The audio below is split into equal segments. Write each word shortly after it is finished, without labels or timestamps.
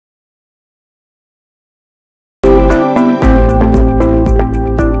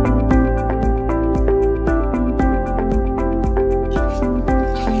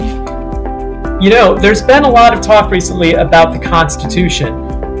You know, there's been a lot of talk recently about the Constitution.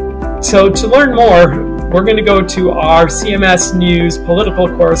 So to learn more, we're going to go to our CMS News political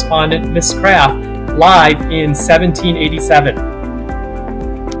correspondent, Miss Kraft, live in 1787.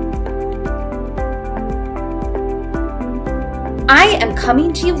 I am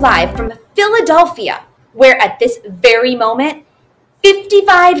coming to you live from Philadelphia, where at this very moment,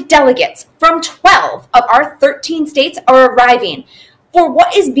 55 delegates from 12 of our 13 states are arriving for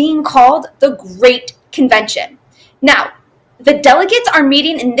what is being called the Great Convention. Now, the delegates are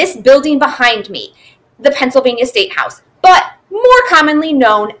meeting in this building behind me, the Pennsylvania State House, but more commonly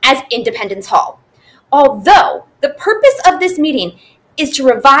known as Independence Hall. Although the purpose of this meeting is to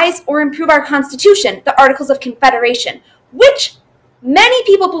revise or improve our Constitution, the Articles of Confederation, which many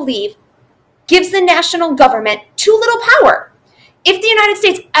people believe gives the national government too little power. If the United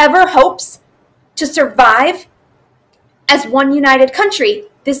States ever hopes to survive as one united country,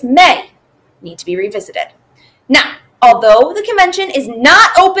 this may need to be revisited. Now, although the convention is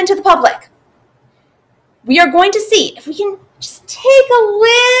not open to the public, we are going to see if we can just take a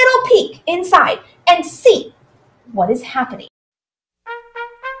little peek inside and see what is happening.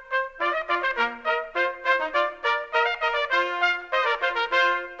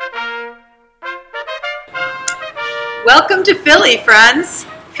 Welcome to Philly, friends.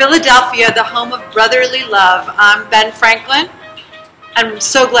 Philadelphia, the home of brotherly love. I'm Ben Franklin. I'm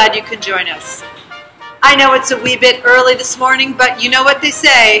so glad you could join us. I know it's a wee bit early this morning, but you know what they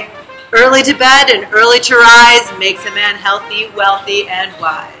say. Early to bed and early to rise makes a man healthy, wealthy, and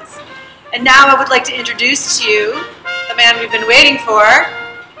wise. And now I would like to introduce to you the man we've been waiting for,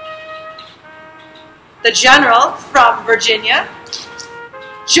 the General from Virginia,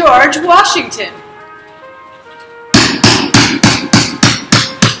 George Washington.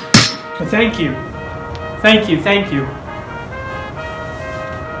 Thank you. Thank you. Thank you.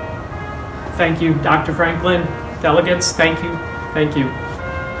 Thank you, Dr. Franklin, delegates. Thank you. Thank you.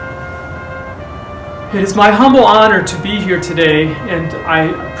 It is my humble honor to be here today, and I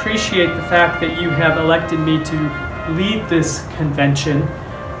appreciate the fact that you have elected me to lead this convention.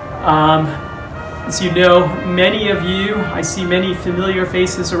 As you know, many of you, I see many familiar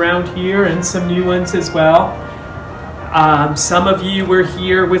faces around here and some new ones as well. Some of you were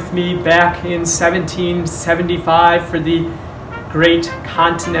here with me back in 1775 for the Great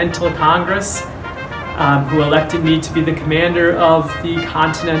Continental Congress, who elected me to be the commander of the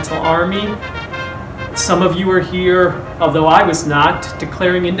Continental Army. Some of you were here, although I was not,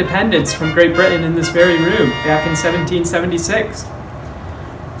 declaring independence from Great Britain in this very room back in 1776.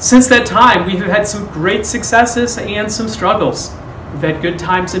 Since that time, we have had some great successes and some struggles. We've had good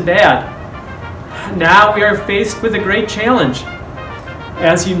times and bad. Now we are faced with a great challenge.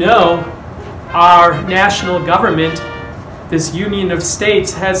 As you know, our national government, this union of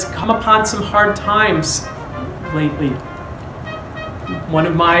states, has come upon some hard times lately. One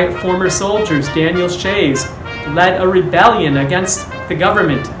of my former soldiers, Daniel Shays, led a rebellion against the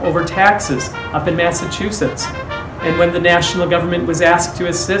government over taxes up in Massachusetts. And when the national government was asked to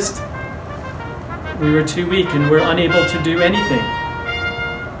assist, we were too weak and were unable to do anything.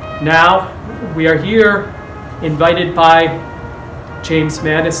 Now, we are here, invited by James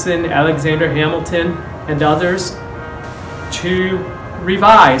Madison, Alexander Hamilton, and others, to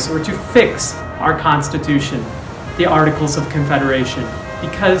revise or to fix our Constitution, the Articles of Confederation,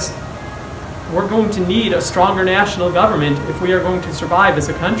 because we're going to need a stronger national government if we are going to survive as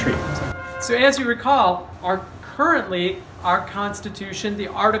a country. So as you recall, currently our Constitution, the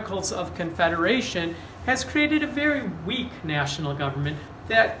Articles of Confederation, has created a very weak national government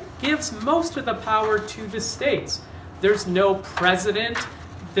that gives most of the power to the states. There's no president.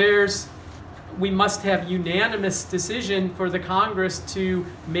 We must have unanimous decision for the Congress to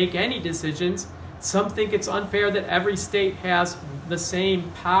make any decisions. Some think it's unfair that every state has the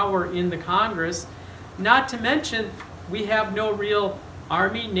same power in the Congress. Not to mention, we have no real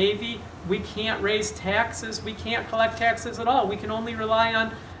army, navy. We can't raise taxes. We can't collect taxes at all. We can only rely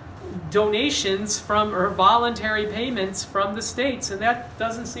on donations from, or voluntary payments from the states, and that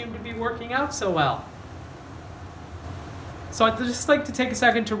doesn't seem to be working out so well. So I'd just like to take a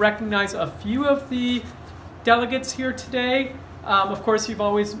second to recognize a few of the delegates here today. Of course, you've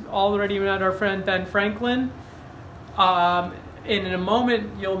already met our friend Ben Franklin. And in a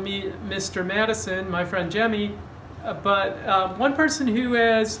moment, you'll meet Mr. Madison, my friend Jemmy. But one person who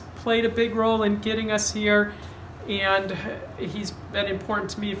has played a big role in getting us here, and he's been important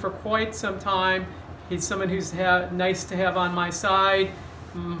to me for quite some time. He's someone who's nice to have on my side.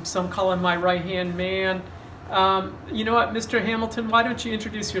 Some call him my right-hand man. You know what, Mr. Hamilton, why don't you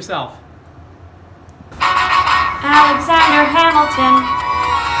introduce yourself? Alexander Hamilton.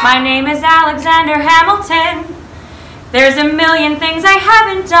 My name is Alexander Hamilton. There's a million things I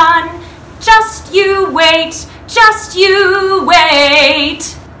haven't done. Just you wait, just you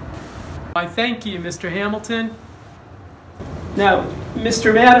wait. I thank you, Mr. Hamilton. Now,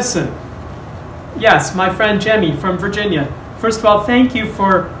 Mr. Madison. Yes, my friend Jemmy from Virginia. First of all, thank you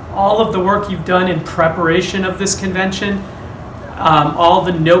for all of the work you've done in preparation of this convention, all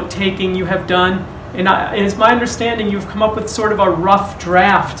the note-taking you have done. And it's my understanding you've come up with sort of a rough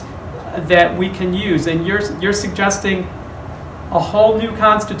draft that we can use. And you're suggesting a whole new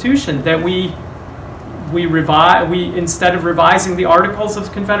constitution that we instead of revising the Articles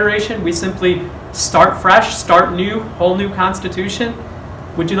of Confederation, we simply start fresh, start new, whole new constitution.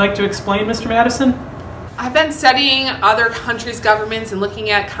 Would you like to explain, Mr. Madison? I've been studying other countries' governments and looking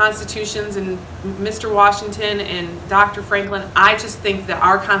at constitutions, and Mr. Washington and Dr. Franklin, I just think that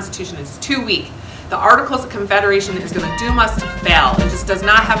our constitution is too weak. The Articles of Confederation is going to doom us to fail. It just does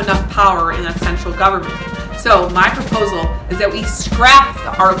not have enough power in a central government. So my proposal is that we scrap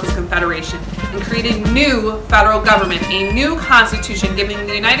the Articles of Confederation and create a new federal government, a new constitution giving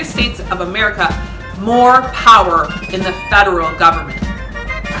the United States of America more power in the federal government.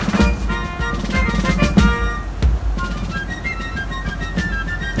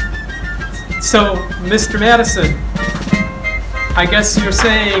 So, Mr. Madison, I guess you're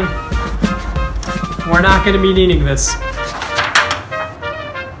saying we're not going to be needing this.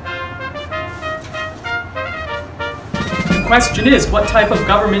 The question is, what type of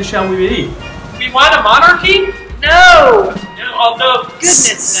government shall we be? We want a monarchy? No! No, although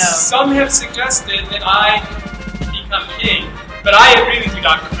Goodness, no. Some have suggested that I become king. But I agree with you,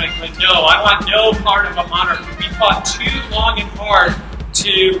 Dr. Franklin. No, I want no part of a monarchy. We fought too long and hard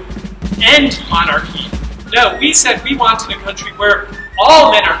to end monarchy. No, we said we wanted a country where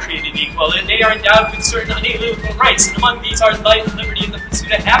all men are created equal and they are endowed with certain unalienable rights, and among these are life, liberty, and the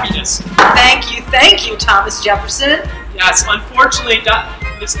pursuit of happiness. Thank you, Thomas Jefferson. Yes, unfortunately,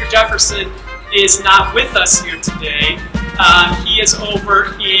 Mr. Jefferson is not with us here today. He is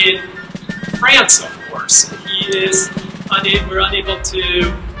over in France, of course. We're unable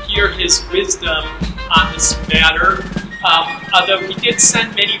to hear his wisdom on this matter. Although he did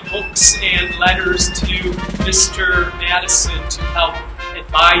send many books and letters to Mr. Madison to help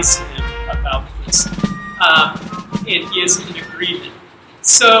advise him about this, and he is in agreement.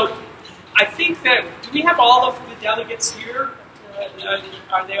 So I think that, do we have all of the delegates here?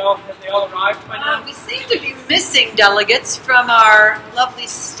 Have they all arrived by now? We seem to be missing delegates from our lovely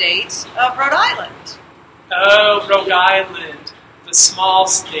state of Rhode Island. Oh, Rhode Island, the small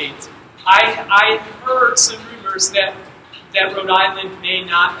state. I heard some rumors that Rhode Island may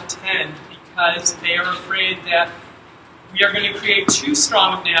not attend because they are afraid that we are going to create too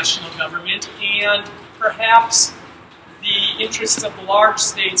strong of national government, and perhaps the interests of the large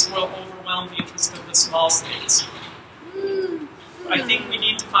states will overwhelm the interests of the small states. I think we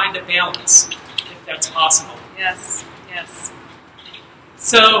need to find a balance, if that's possible. Yes, yes.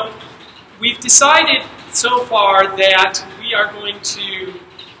 So we've decided so far that we are going to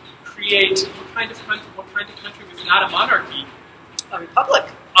create what kind of country with not a monarchy? A republic.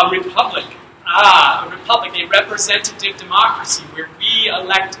 A republic. A republic, a representative democracy where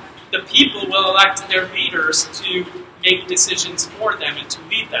the people will elect their leaders to make decisions for them and to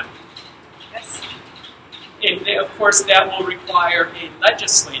lead them. Yes. And of course, that will require a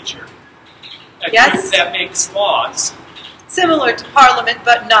legislature, a group that makes laws. Similar to Parliament,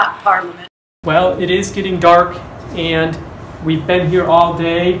 but not Parliament. Well, it is getting dark, and we've been here all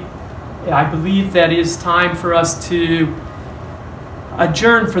day. I believe that it is time for us to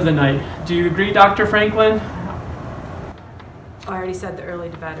adjourn for the night. Do you agree, Dr. Franklin? I already said the early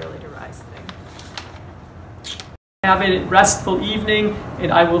to bed, early to rise thing. Have a restful evening,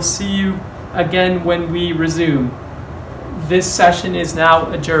 and I will see you again when we resume. This session is now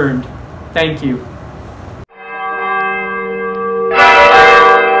adjourned. Thank you.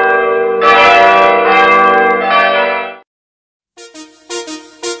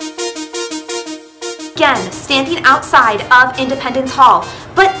 Again, standing outside of Independence Hall,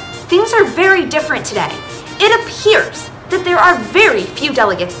 but things are very different today. It appears that there are very few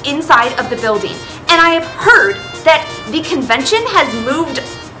delegates inside of the building, and I have heard that the convention has moved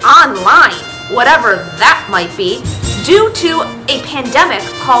online, whatever that might be, due to a pandemic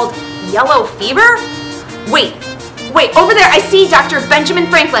called yellow fever? Wait, over there I see Dr. Benjamin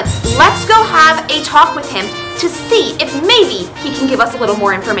Franklin. Let's go have a talk with him to see if maybe he can give us a little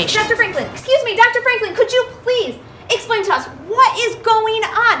more information. Dr. Franklin, excuse me, Dr. Franklin, could you please explain to us what is going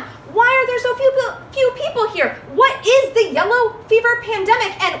on? Why are there so few people here? What is the yellow fever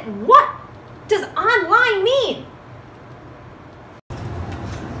pandemic, and what does online mean?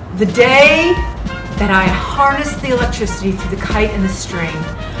 The day that I harnessed the electricity through the kite and the string,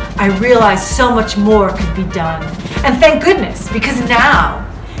 I realized so much more could be done. And thank goodness, because now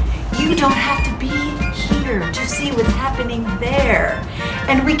you don't have to be here to see what's happening there.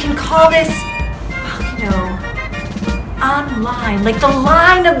 And we can call this, well, you know, online, like the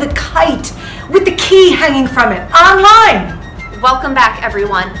line of the kite with the key hanging from it. Online! Welcome back,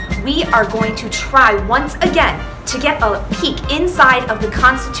 everyone. We are going to try once again to get a peek inside of the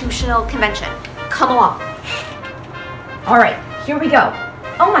Constitutional Convention. Come along. All right, here we go.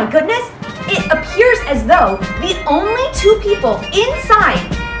 Oh my goodness, it appears as though the only two people inside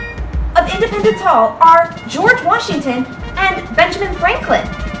of Independence Hall are George Washington and Benjamin Franklin.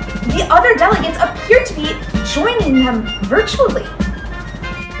 The other delegates appear to be joining them virtually.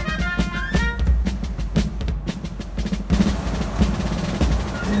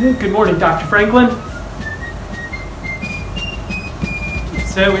 Good morning, Dr. Franklin.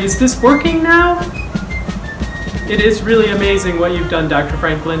 So is this working now? It is really amazing what you've done, Dr.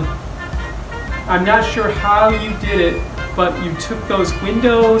 Franklin. I'm not sure how you did it, but you took those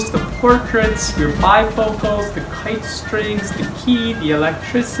windows, the portraits, your bifocals, the kite strings, the key, the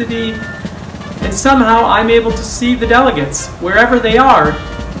electricity, and somehow I'm able to see the delegates wherever they are,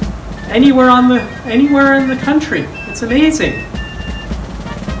 anywhere in the country. It's amazing.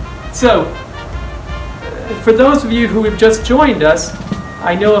 So, for those of you who have just joined us,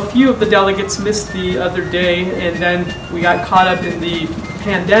 I know a few of the delegates missed the other day, and then we got caught up in the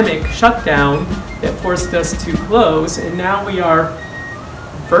pandemic shutdown that forced us to close, and now we are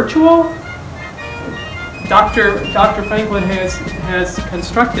virtual. Dr. Franklin has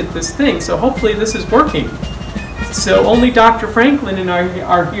constructed this thing, so hopefully this is working. So only Dr. Franklin and I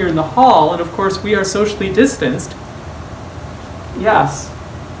are here in the hall, and of course we are socially distanced. Yes.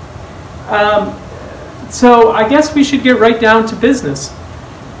 So I guess we should get right down to business.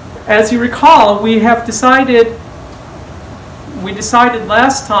 As you recall, we decided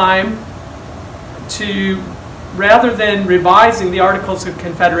last time to, rather than revising the Articles of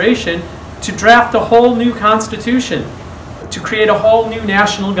Confederation, to draft a whole new constitution, to create a whole new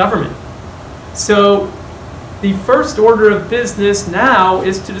national government. So the first order of business now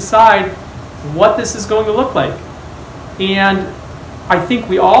is to decide what this is going to look like. And I think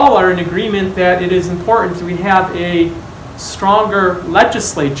we all are in agreement that it is important that we have a stronger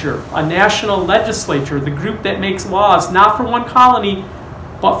legislature, a national legislature, the group that makes laws, not for one colony,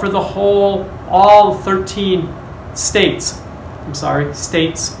 but for the whole, all 13 states. I'm sorry,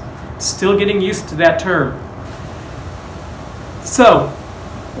 states. Still getting used to that term. So,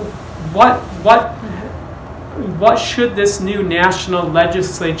 what should this new national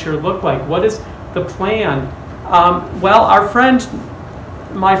legislature look like? What is the plan? Well,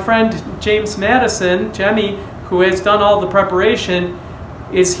 my friend James Madison, Jemmy, who has done all the preparation,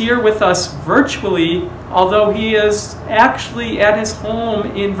 is here with us virtually, although he is actually at his home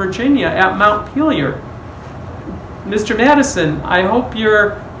in Virginia at Mount Pelier. Mr. Madison, I hope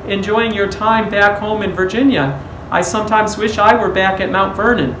you're enjoying your time back home in Virginia. I sometimes wish I were back at Mount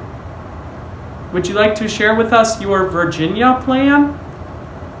Vernon. Would you like to share with us your Virginia plan?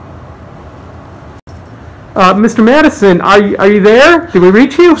 Mr. Madison, are you there? Did we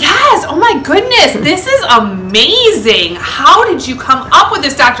reach you? Yes! Oh my goodness! This is amazing! How did you come up with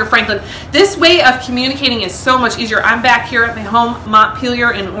this, Dr. Franklin? This way of communicating is so much easier. I'm back here at my home,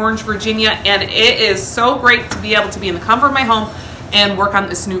 Montpelier in Orange, Virginia, and it is so great to be able to be in the comfort of my home and work on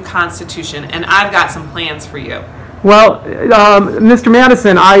this new Constitution. And I've got some plans for you. Well, Mr.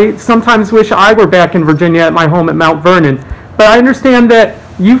 Madison, I sometimes wish I were back in Virginia at my home at Mount Vernon. But I understand that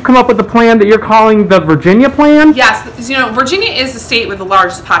you've come up with a plan that you're calling the Virginia Plan? Yes, you know, Virginia is the state with the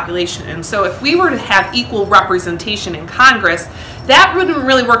largest population, and so if we were to have equal representation in Congress, that wouldn't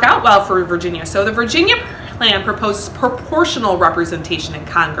really work out well for Virginia. So the Virginia Plan proposes proportional representation in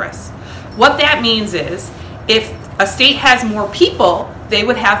Congress. What that means is, if a state has more people, they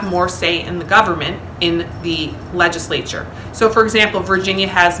would have more say in the government, in the legislature. So for example, Virginia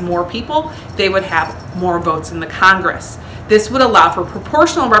has more people, they would have more votes in the Congress. This would allow for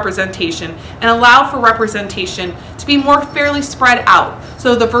proportional representation and allow for representation to be more fairly spread out.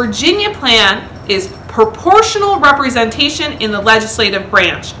 So the Virginia Plan is proportional representation in the legislative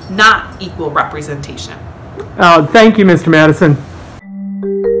branch, not equal representation. Thank you, Mr. Madison.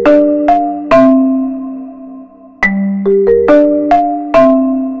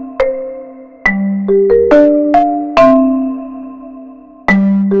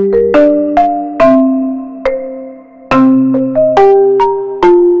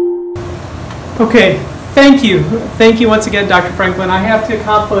 Okay, thank you. Thank you once again, Dr. Franklin. I have to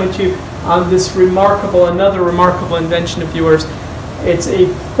compliment you on this another remarkable invention of yours. It's a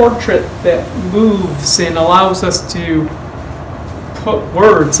portrait that moves and allows us to put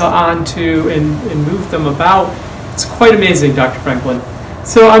words onto and move them about. It's quite amazing, Dr. Franklin.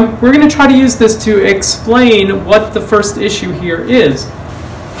 So we're going to try to use this to explain what the first issue here is.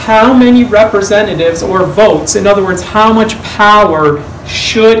 How many representatives or votes, in other words, how much power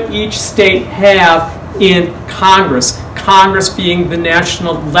should each state have in Congress? Congress being the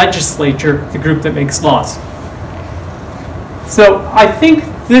national legislature, the group that makes laws. So I think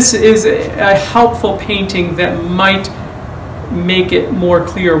this is a helpful painting that might make it more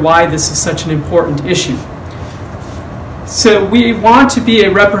clear why this is such an important issue. So we want to be a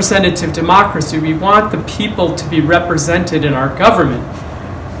representative democracy. We want the people to be represented in our government.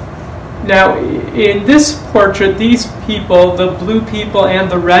 Now, in this portrait, these people, the blue people and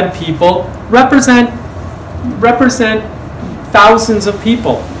the red people, represent thousands of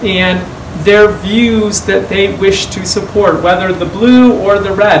people and their views that they wish to support, whether the blue or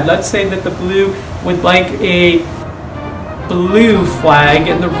the red. Let's say that the blue would like a blue flag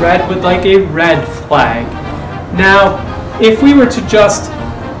and the red would like a red flag. Now, if we were to just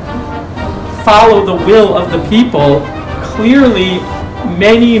follow the will of the people, clearly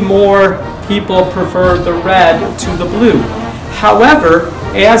many more people prefer the red to the blue. However,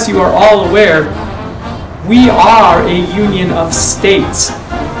 as you are all aware, we are a union of states.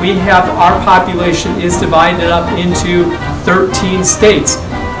 We have, our population is divided up into 13 states,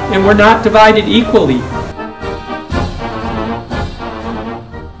 and we're not divided equally.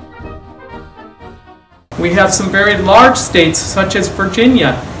 We have some very large states such as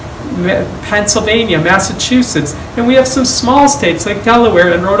Virginia, Pennsylvania, Massachusetts, and we have some small states like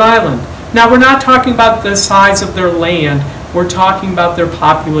Delaware and Rhode Island. Now, we're not talking about the size of their land, we're talking about their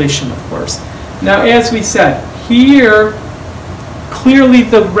population, of course. Now, as we said, here, clearly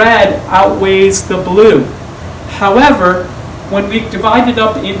the red outweighs the blue. However, when we divide it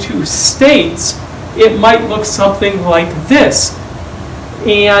up into states, it might look something like this.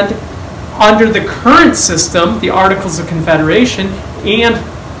 And under the current system, the Articles of Confederation, and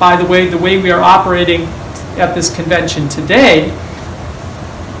by the way we are operating at this convention today,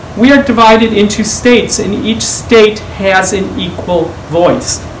 we are divided into states, and each state has an equal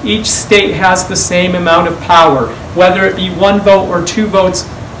voice. Each state has the same amount of power, whether it be 1 vote or 2 votes.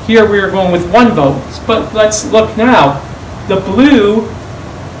 Here we are going with 1 vote, but let's look now. The blue,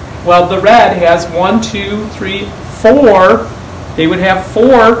 well, the red has 1, 2, 3, 4. They would have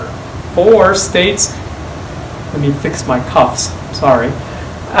four states. Let me fix my cuffs, sorry.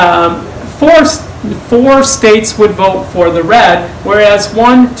 Four states would vote for the red, whereas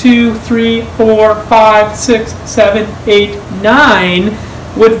 1, 2, 3, 4, 5, 6, 7, 8, 9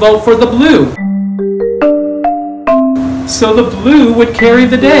 would vote for the blue. So the blue would carry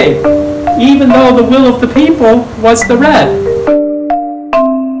the day, even though the will of the people was the red.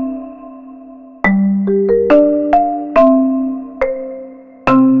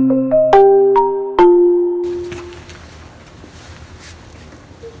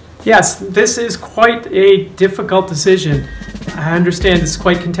 Yes, this is quite a difficult decision. I understand it's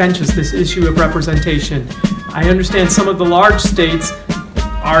quite contentious, this issue of representation. I understand some of the large states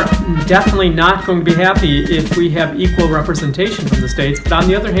are definitely not going to be happy if we have equal representation from the states, but on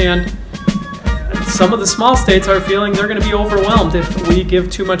the other hand, some of the small states are feeling they're going to be overwhelmed if we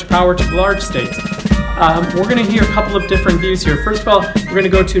give too much power to the large states. We're going to hear a couple of different views here. First of all, we're going to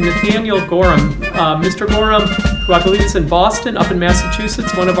go to Nathaniel Gorham. Mr. Gorham, who I believe is in Boston, up in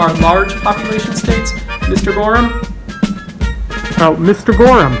Massachusetts, one of our large population states. Mr. Gorham? Oh, Mr.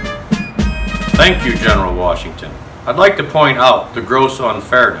 Gorham. Thank you, General Washington. I'd like to point out the gross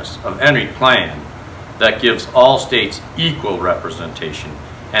unfairness of any plan that gives all states equal representation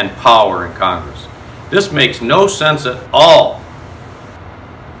and power in Congress. This makes no sense at all.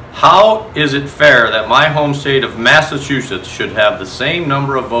 How is it fair that my home state of Massachusetts should have the same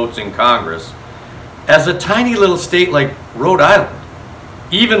number of votes in Congress as a tiny little state like Rhode Island,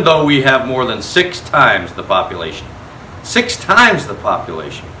 even though we have more than 6 times the population? 6 times the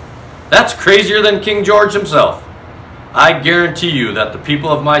population. That's crazier than King George himself. I guarantee you that the people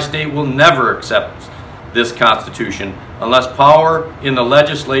of my state will never accept this Constitution unless power in the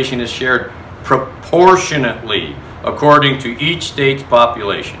legislation is shared proportionately according to each state's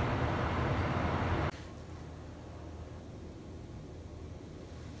population.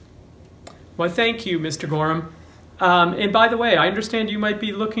 Well, thank you, Mr. Gorham. And by the way, I understand you might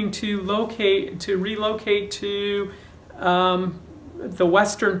be looking to relocate to the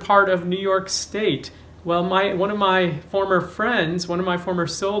western part of New York State. Well, one of my former friends, one of my former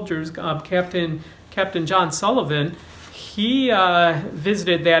soldiers, Captain John Sullivan, he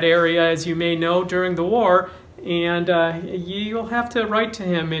visited that area, as you may know, during the war, and you'll have to write to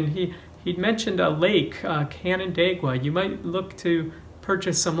him. And he'd mentioned a lake, Canandaigua. You might look to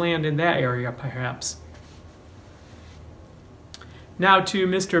purchase some land in that area, perhaps. Now to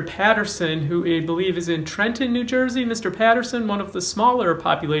Mr. Patterson, who I believe is in Trenton, New Jersey. Mr. Patterson, one of the smaller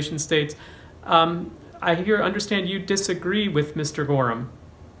population states. I understand you disagree with Mr. Gorham.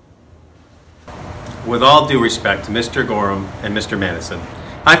 With all due respect to Mr. Gorham and Mr. Madison,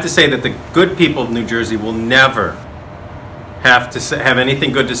 I have to say that the good people of New Jersey will never have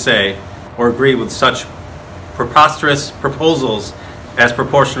anything good to say or agree with such preposterous proposals as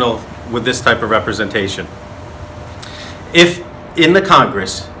proportional with this type of representation. If in the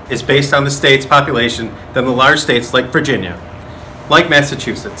Congress is based on the state's population, then the large states like Virginia, like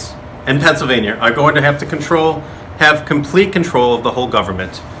Massachusetts, and Pennsylvania are going to have complete control of the whole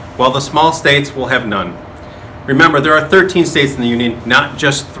government, while the small states will have none. Remember, there are 13 states in the Union, not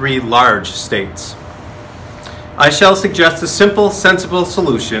just 3 large states. I shall suggest a simple, sensible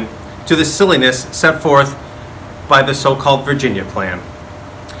solution to the silliness set forth by the so-called Virginia Plan.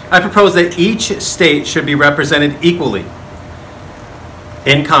 I propose that each state should be represented equally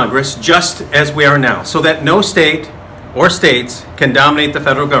in Congress, just as we are now, so that no state or states can dominate the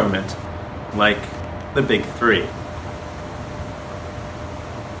federal government like the big 3.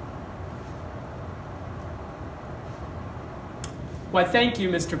 Why, thank you,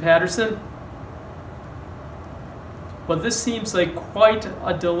 Mr. Patterson. Well, this seems like quite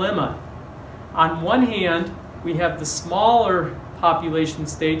a dilemma. On one hand, we have the smaller population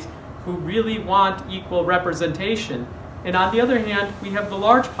states who really want equal representation. And on the other hand, we have the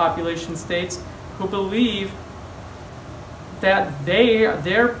large population states who believe that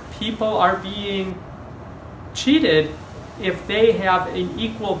their people are being cheated if they have an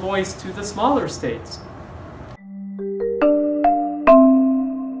equal voice to the smaller states.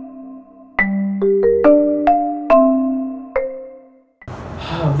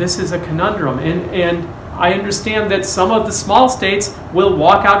 Oh, this is a conundrum, and I understand that some of the small states will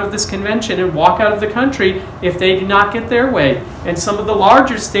walk out of this convention and walk out of the country if they do not get their way, and some of the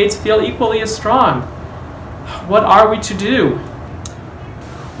larger states feel equally as strong. What are we to do?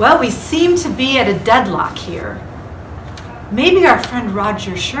 Well, we seem to be at a deadlock here. Maybe our friend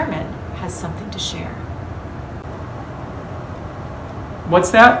Roger Sherman has something to share.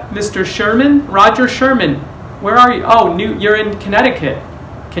 What's that? Mr. Sherman? Roger Sherman. Where are you? Oh, you're in Connecticut.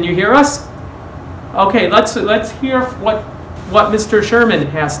 Can you hear us? Okay, let's hear what Mr. Sherman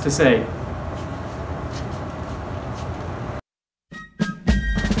has to say.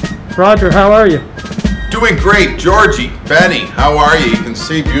 Roger, how are you? Doing great, Georgie, Benny, how are you? You can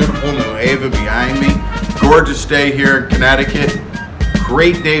see beautiful New Haven behind me. Gorgeous day here in Connecticut.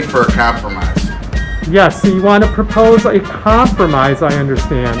 Great day for a compromise. Yes, so you want to propose a compromise, I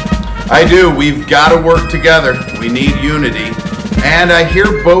understand. I do. We've got to work together. We need unity. And I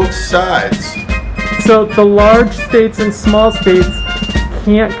hear both sides. So the large states and small states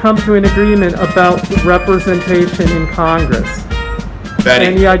can't come to an agreement about representation in Congress. Betty,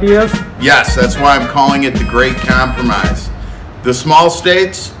 any ideas? Yes, that's why I'm calling it the Great Compromise. The small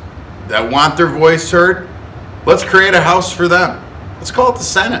states that want their voice heard, let's create a house for them. Let's call it the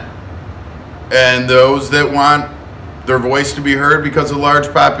Senate. And those that want their voice to be heard because of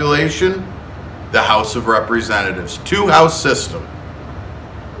large population, the House of Representatives. 2-house system.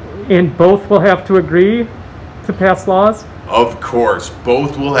 And both will have to agree to pass laws? Of course,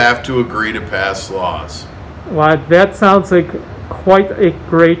 both will have to agree to pass laws. Well, that sounds like quite a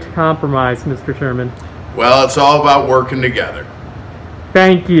great compromise, Mr. Sherman. Well, it's all about working together.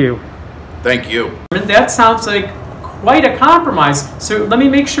 Thank you. Thank you. That sounds like quite a compromise. So let me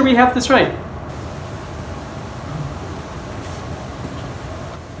make sure we have this right.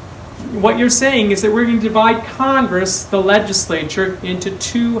 What you're saying is that we're going to divide Congress, the legislature, into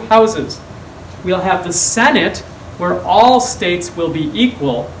 2 houses. We'll have the Senate, where all states will be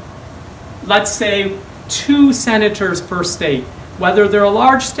equal. Let's say 2 senators per state. Whether they're a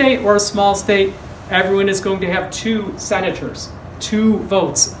large state or a small state, everyone is going to have 2 senators, 2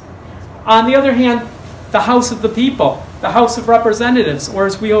 votes. On the other hand, the House of the People, the House of Representatives, or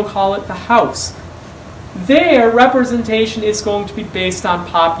as we'll call it, the House. Their representation is going to be based on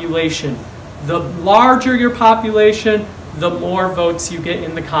population. The larger your population, the more votes you get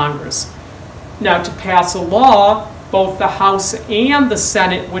in the Congress. Now, to pass a law, both the House and the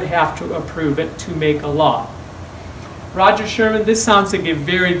Senate would have to approve it to make a law. Roger Sherman, this sounds like a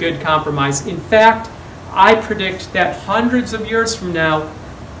very good compromise. In fact, I predict that hundreds of years from now,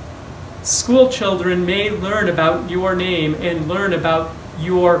 school children may learn about your name and learn about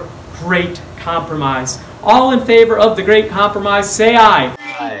your great compromise. All in favor of the great compromise, say aye.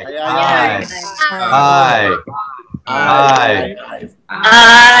 Aye. Aye. Aye. Aye.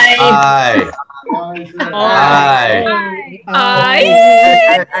 Aye. Aye.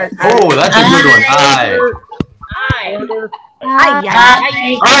 Aye. Oh, that's a good one. Aye. Aye.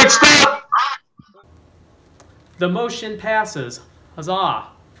 All right, stop. The motion passes. Huzzah.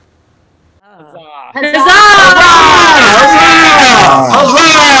 Huzzah!